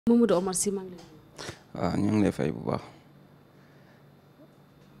Mamadou Omar Sy maa ngi lay waaw ñu ngi lay fay bu baax.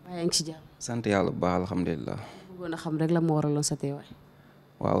 yaa ngi ci jàmm. sant yàlla bu baax alhamdulilah. bëggoon a xam rek la moo waraloon sa teewaay.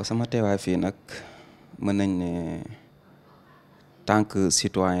 waaw sama teewaay fii nag mën nañ ne tant que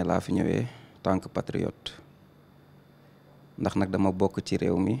citoyen laa fi ñëwee tant que patriote ndax nag dama bokk ci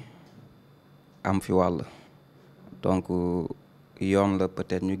réew mi am fi wàll donc yoon la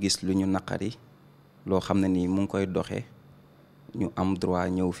peut-être ñu gis lu ñu naqari loo xam ne nii mu ngi koy doxee ñu am droit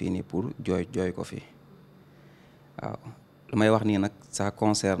ñëw fii nii pour jooy ko fi waaw lu may wax nii nag ça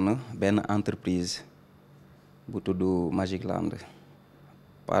concerne benn entreprise bu tudd Magic Land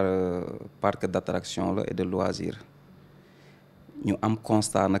parc d'attraction la et de loisir ñu am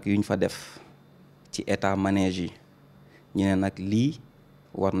constat nag yu ñu fa def ci état manège yi ñu ne nag lii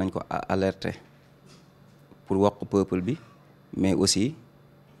war nañ ko alerter pour wax peuple bi mais aussi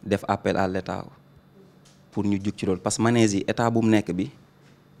def appel à l'état pour ñu jug ci loolu parce que manège yi état bu mu nekk bi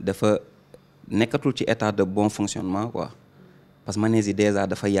dafa nekkatul ci état de bon fonctionnement quoi parce que manège yi déjà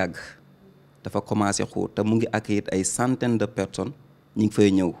dafa yàgg dafa commencé xóot te mu ngi accueillir ay centaines de personnes ñu ngi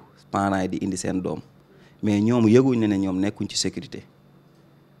fay ñëw parents yi di indi seen doom mais ñoom yëguñ ne ñoom nekkuñ ci sécurité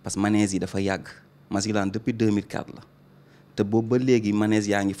parce que manège yi dafa yàgg Magic Land depuis 2004 la te boobu ba léegi manège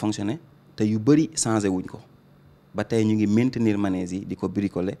yaa ngi fonctionné te yu bëri changé wuñ ko ba tey ñu ngi maintenir manège yi di ko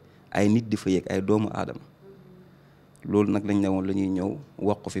bricoler ay nit di fa yëg ay doomu aadama loolu nag lañ ne woon la ñuy ñëw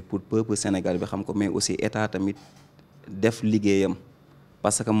wax ko fi pour peuple Sénégal bi xam ko mais aussi état tamit def liggéeyam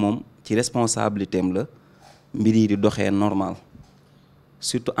parce que moom ci responsabilité am la mbir yi di doxee normal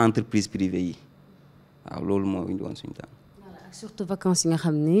surtout entreprise privée yi waaw loolu moo indi woon suñu temps. voilà ak surtout vacances yi nga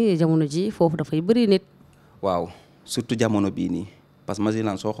xam ni jamono ji foofu dafay bëri nit. waaw surtout jamono bii nii parce que Magic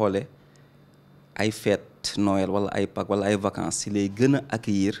Land soo xoolee ay fête Noël wala ay Pâques wala ay vacances si lay gën a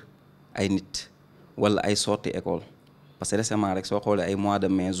accueillir ay nit wala ay sorties école parce que récemment rek soo xoolee ay mois de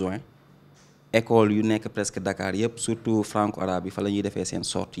mai juin école yu nekk presque Dakar yëpp surtout franco-arabe yi fa la ñuy defee seen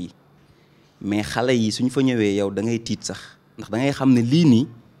sorties yi mais xale yi suñ fa ñëwee yow da ngay tiit sax ndax da ngay xam ne lii nii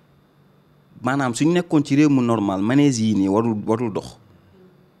maanaam suñ nekkoon ci réew mu normal manège yi nii warul dox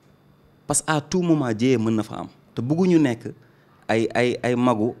parce que à tout moment jiyee mën na fa am te bëgguñu nekk ay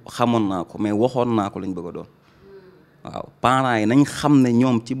magu xamoon naa ko mais waxoon naa ko lañ bëgg a doon waaw parents yi nañ xam ne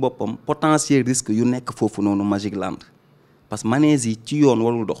ñoom ci boppam potentiel risque yu nekk foofu noonu Magic Land parce que manège yi ci yoon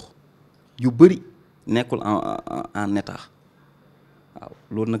warul dox yu bëri nekkul en état waaw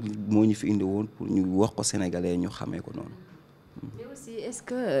loolu nag moo ñu fi indi woon pour ñu wax ko sénégalais ñu xamee ko noonu. mais aussi est-ce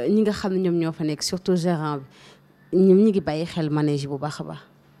que ñi nga xam ne ñoom ñoo fa nekk surtout gérant bi ñoom ñi ngi bàyyi xel manège bu baax a baax.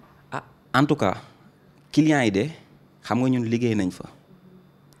 ah en tout cas clients yi de xam nga ñun liggéey nañ fa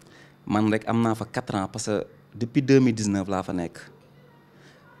man rek am naa fa 4 ans parce que depuis 2019 laa fa nekk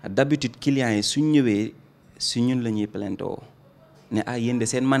d'habitude clients yi suñ ñëwee si ñun la ñuy plainte woo ne ah yéen de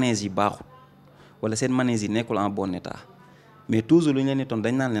seen manège yi baaxut wala seen manège yi nekkul en bon état mais toujours lu ñu leen di toon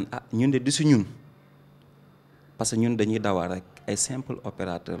dañ naan leen ah ñun de di su ñun parce que ñun dañuy dawal rek ay simple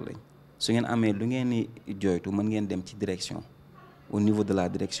opérateur lañ su ngeen amee lu ngeen di jooytu mën ngeen dem ci direction au niveau de la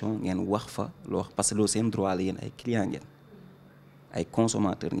direction ngeen wax fa loo parce que loolu seen droit la yéen ay client ngeen ay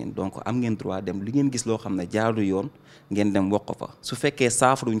consommateur ngeen donc am ngeen droit dem li ngeen gis loo xam ne jaadu yoon ngeen dem wax ko fa su fekkee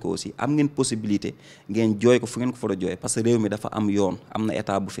saafaruñ ko aussi am ngeen possibilité ngeen jooy ko fu ngeen ko fa jooy parce que réew mi dafa am yoon am na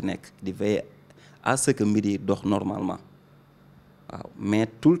état bu fi nekk di veiller à ce que mbir yi dox normalement waaw mais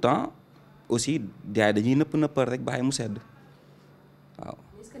tout le temps aussi jaay dañuy nëppal rek bàyyi mu sedd waaw.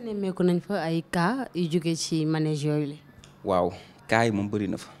 est-ce que nemmeeku nañ fa ay cas yu jógee ci manège yooyu la. waaw cas yi moom bëri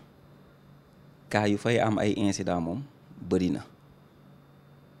na fa cas yu fay am ay incident moom bëri na.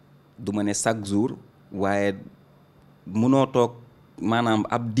 du ma ne chaque jour waaye mënoo toog maanaam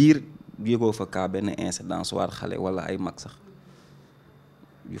ab diir yëgoo fa kaa benn incident soit xale wala ay mag sax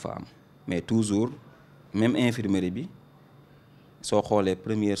yu fa am mais toujours même infirmerie bi soo xoolee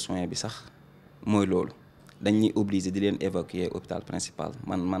premier soin bi sax mooy loolu dañuy obligé di leen évacuer hôpital principal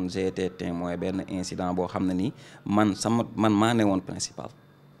man j'ai été témoin benn incident boo xam ne nii man maa ne woon principal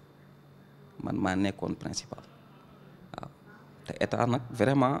man maa nekkoon principal waaw te état nag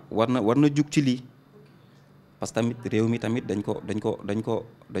vraiment war na jug ci lii parce que tamit réew mi tamit dañ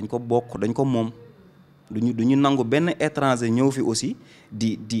ko bokk dañ ko moom du ñu nangu benn étranger ñëw fi aussi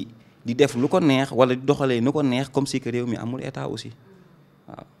di def lu ko neex wala di doxalee nu ko neex comme si que réew mi amul état aussi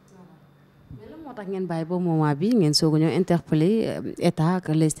waaw. mais lan moo tax ngeen bàyyi ba moment bi ngeen soog a ñëw interpeller état ak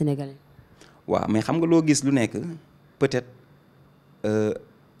les Sénégalais. waaw mais xam nga loo gis lu nekk peut-être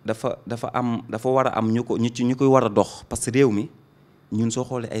dafa war a am ñu koy war a dox parce que réew mi ñun soo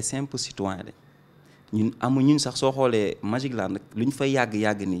xoolee ay simple citoyen lañ ñun sax soo xoolee Magic Land lu ñu fa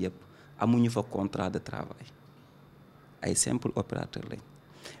yàgg nii yëpp amuñu fa contrat de travail ay simple opérateur lañ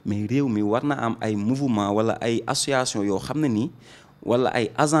mais réew mi war na am ay mouvement wala ay association yoo xam ne nii wala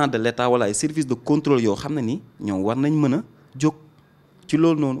ay agent de l'État wala ay service de contrôle yoo xam ne nii ñoom war nañ mën a jóg ci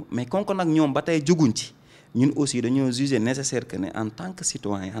loolu noonu. mais kon nag ñoom ba tey jóguñ ci ñun aussi dañoo juger nécessaire que ne en tant que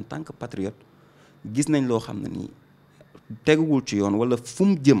citoyen en tant que patriote gis nañ loo xam ne nii teguwul ci yoon wala fu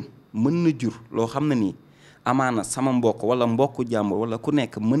mu jëm mën na jur loo xam ne nii amaana sama mbokk wala mbokku jàmbur wala ku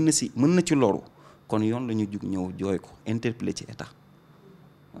nekk mën na ci loru kon yoon la ñu jug ñëw jooy ko interpeller ci état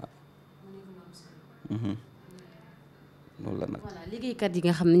waaw. loolu la nag. voilà liggéeykat yi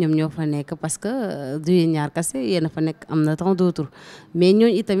nga xam ne ñoom ñoo fa nekk parce que du yéen ñaar kese yéen a fa nekk am na tant d'autres mais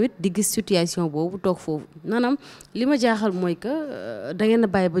ñooñu itamit di gis situation boobu toog foofu maanaam li ma jaaxal mooy que da ngeen a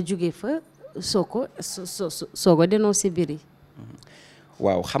bàyyi ba jógee fa soo ko dénoncé biir yi.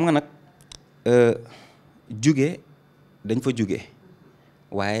 waaw xam nga nag jóge dañ fa jóge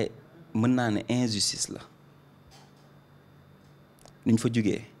waaye mën naa ne injustice la nuñ fa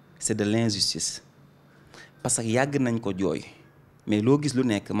jógee c'est de l'injustice parce que yàgg nañ ko jooy mais loo gis lu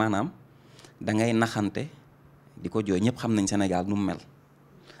nekk maanaam da ngay naxante di ko jooy ñëpp xam nañ Sénégal nu mu mel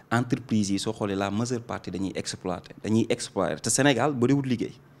entreprise yi soo xoolee la majeure partie dañuy exploiter te Sénégal bariwul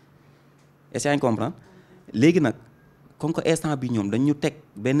liggéey est-ce que comprendre léegi nag comme que instant bi ñoom dañu teg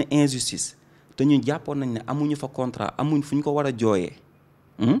benn injustice te ñun jàppoon nañ ne amuñu fa contrat amuñ fu ñu ko war a jooyee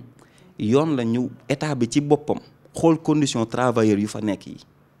yoon la ñu état bi ci boppam xool condition travailleurs yu fa nekk yi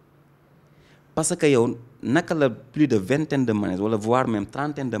parce que yow naka la plus de vingtaine de manèges wala voire même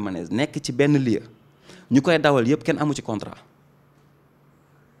trentaine de manèges nekk ci benn lieu ñu koy dawal yëpp kenn amu ci contrat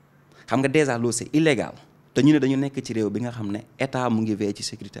xam nga déjà loolu c'est illégal te ñu ne dañu nekk ci réew bi nga xam ne état mu ngi veiller ci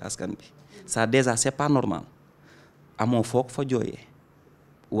sécurité askan bi ça déjà c'est pas normal amoo foog fa jooyee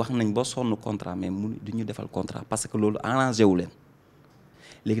wax nañ ba sonn contrat mais mu du ñu defal contrat parce que loolu arrangé wu leen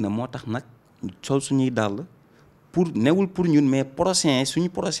léegi nag moo tax nag sol suñuy dàll pour newul pour ñun mais prochain suñu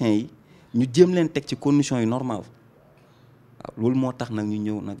prochain yi ñu jéem leen teg ci conditions yu normal waaw loolu moo tax nag ñu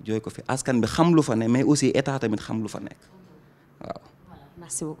ñëw nag jooy ko fi askan bi xam lu fa ne mais aussi état tamit xam lu fa nekk waaw.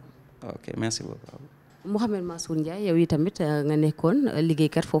 merci beaucoup. ok merci beaucoup. Mouhamed Mansour Ndiaye yow yi tamit nga nekkoon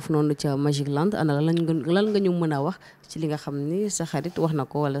liggéeykat foofu noonu ca Magic Land ana lan nga ñu mën a wax ci li nga xam ni sa xarit wax na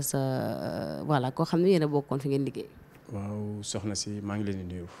ko wala sa voilà koo xam ne yéen a bokkoon fi ngeen liggéey. waaw soxna si maa ngi leen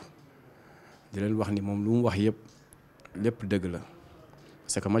di nuyu di leen wax ni moom lu mu wax yëpp lépp dëgg la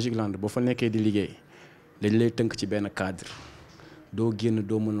parce que Magic Land boo fa nekkee di liggéey dañ lay tënk ci benn cadre doo génn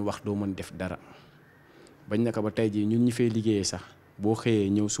doo mën wax doo mën def dara bañ naka ba tey jii ñun ñi fay liggéeyee sax boo xëyee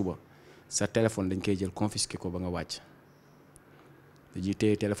ñëw suba sa téléphone dañ koy jël confisqué ko ba nga wàcc dañuy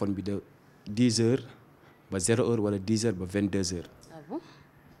téye téléphone bi de 10 heures ba 0 heure wala 10 heures ba 22 heures. Ah bon?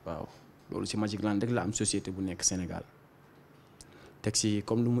 waaw loolu ci Magic Land rek la am société bu nekk Sénégal teg si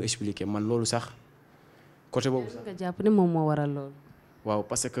comme lu mu expliqué man loolu sax côté boobu sax. nga jàpp ne moom moo waral loolu. waaw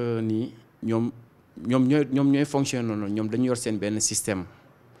parce que nii ñoom ñooy fonctionné noonu ñoom dañu yor seen benn système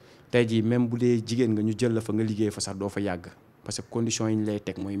tey jii même bu dee jigéen nga ñu jël la fa nga liggéey fa sax doo fa yàgg parce que conditions yi ñu lay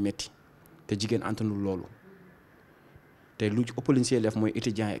teg mooy métti. te jigéen antanul loolu te lu ëpp li ñu see def mooy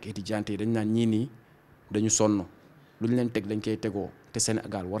étudiants yi ak étudiantes yi dañ naan ñii nii dañu sonn lu ñu leen teg dañ koy tegoo te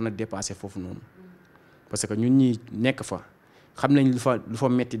Sénégal war na dépasser foofu noonu parce que ñun ñi nekk fa xam nañ lu fa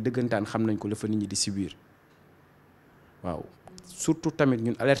metti dëggantaan xam nañ ko la fa nit ñi di subir waaw surtout tamit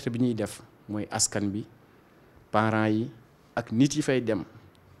ñun alerte bi ñuy def mooy askan bi parents yi ak nit yi fay dem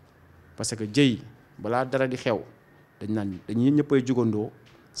parce que jëy balaa dara di xew dañuy ñëppay jugandoo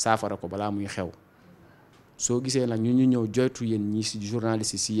saafara ko balaa muy xew soo gisee nag ñun ñu ñëw joytu yéen ñii ci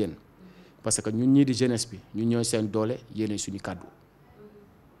journaliste ci yéen parce que ñun ñii di jeunesse bi ñu ñooy seen doole yéene suñu kàddu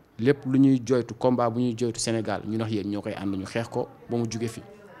lépp lu ñuy joytu combat bu ñuy joytu Sénégal ñu nax yéen ñoo koy ànd ñu xeex ko ba mu jóge fi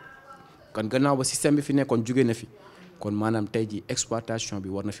kon gannaaw ba système bi fi nekkoon jóge na fi kon maanaam tey ji exploitation bi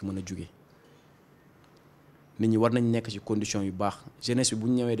war na fi mën a jóge nit ñi war nañ nekk ci condition yu baax jeunesse bi bu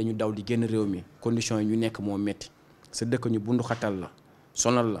ñu ñëwee dañu daw di génn réew mi condition yi ñu nekk moo metti sa dëkk ñu bundu xatal la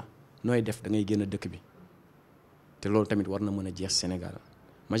sonal la nooy def da ngay génn dëkk bi te loolu tamit war na mën a jeex Sénégal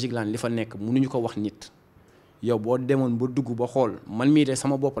Magic Land li fa nekk mënuñu ko wax nit yow boo demoon ba dugg ba xool man mii de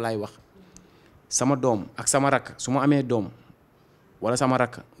sama bopp laay wax sama doom ak sama rakk su ma amee doom wala sama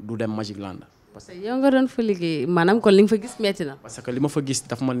rakk du dem Magic Land. parce que yow nga doon fa liggéey maanaam kon li nga fa gis metti na. parce que li ma fa gis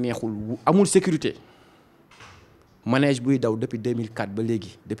dafa ma neexul amul sécurité manège buy daw depuis 2004 ba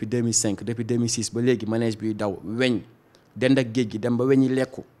léegi depuis 2005 depuis 2006 ba léegi manège buy daw weñ dend ak géej gi dem ba weñi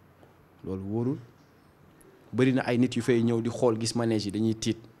lekku loolu wóorul bëri na ay nit yu fay ñëw di xool gis manège yi dañuy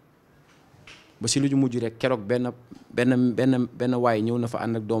tiit ba si lu ñu mujj rek keroog benn waay ñëw na fa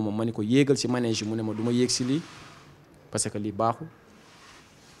ànd ak doomam ma ni ko yéegal si manège yi mu ne ma du ma yéeg si lii parce que lii baaxul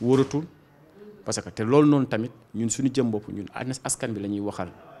wóoratul parce que te loolu noonu tamit ñun suñu jëm bopp ñun askan bi la ñuy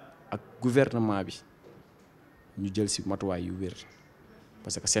waxal ak gouvernement bi ñu jël si matuwaay yu wér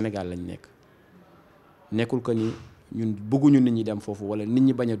parce que Sénégal lañ nekk nekkul que ni ñun bëgguñu nit ñi dem foofu wala nit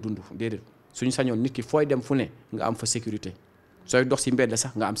ñi bañ a dund déedéet suñu sañoon nit ki fooy dem fu ne nga am fa sécurité sooy dox si mbedd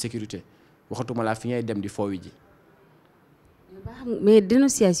sax nga am sécurité waxatuma laa fi ngay dem di foowi ji. mais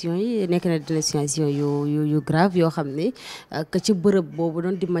dénonciation yi nekk na dénonciation yu grave yoo xam ne que ci bërëb boobu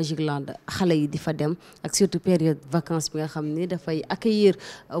doon di Magic Land xale yi di fa dem ak surtout période vacances bi nga xam ne dafay accueillir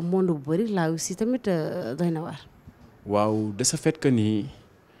monde bu bëri là aussi tamit doy na waar. waaw de ce fait que ni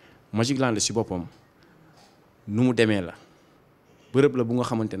Magic Land si boppam nu mu demee la bërëb la bu nga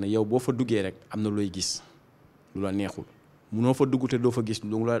xamante ne yow boo fa duggee rek am na looy gis lu la neexul munoo fa dugg te doo fa gis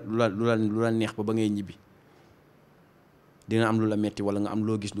lu la neex ba ngay ñibbi. dina am lu la metti wala nga am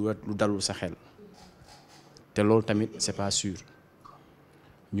loo gis lu dalul sa xel te loolu tamit c'est pas sûr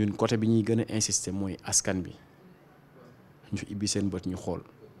ñun côté bi ñuy gën a insister mooy askan bi ñu ibbi seen bët ñu xool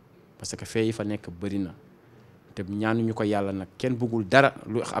parce que fee yi fa nekk bëri na te ñaanuñu ko yàlla nag kenn bëggul dara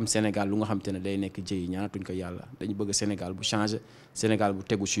lu am Sénégal lu nga xam te ne day nekk jëyi ñaanatuñ ko yàlla dañu bëgg Sénégal bu changer Sénégal bu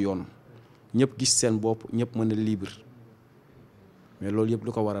tegu ci yoon ñëpp gis seen bopp ñëpp mën a libre mais loolu yëpp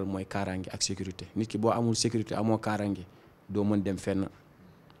lu ko waral mooy kaaraange ak sécurité nit ki boo amul sécurité amoo kaaraange doo mën dem fenn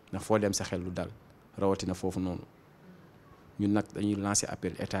ndax foo dem sa xel lu dal rawatina foofu noonu ñun nag dañuy lancer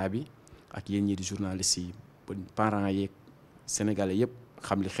appel état bi ak yéen ñii di journalistes yi ba parents yeeg sénégalais yëpp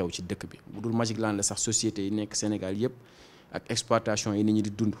xam li xew ci dëkk bi bu dul Magic Land la sax société yi nekk Sénégal yëpp ak exploitation yi nit ñi di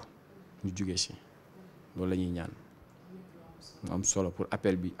dund ñu jugee si loolu la ñuy ñaan mu am solo pour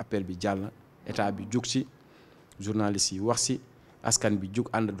appel bi jàll état bi jug si journalistes yi wax si askan bi jug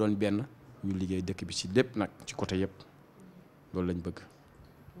ànd doon benn ñu liggéey dëkk bi ci lépp nag ci côté yëpp. loolu lañ bëgg.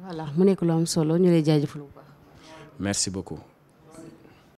 voilà mu nekk lu am solo ñu lay jaajëfal bu baax. merci beaucoup.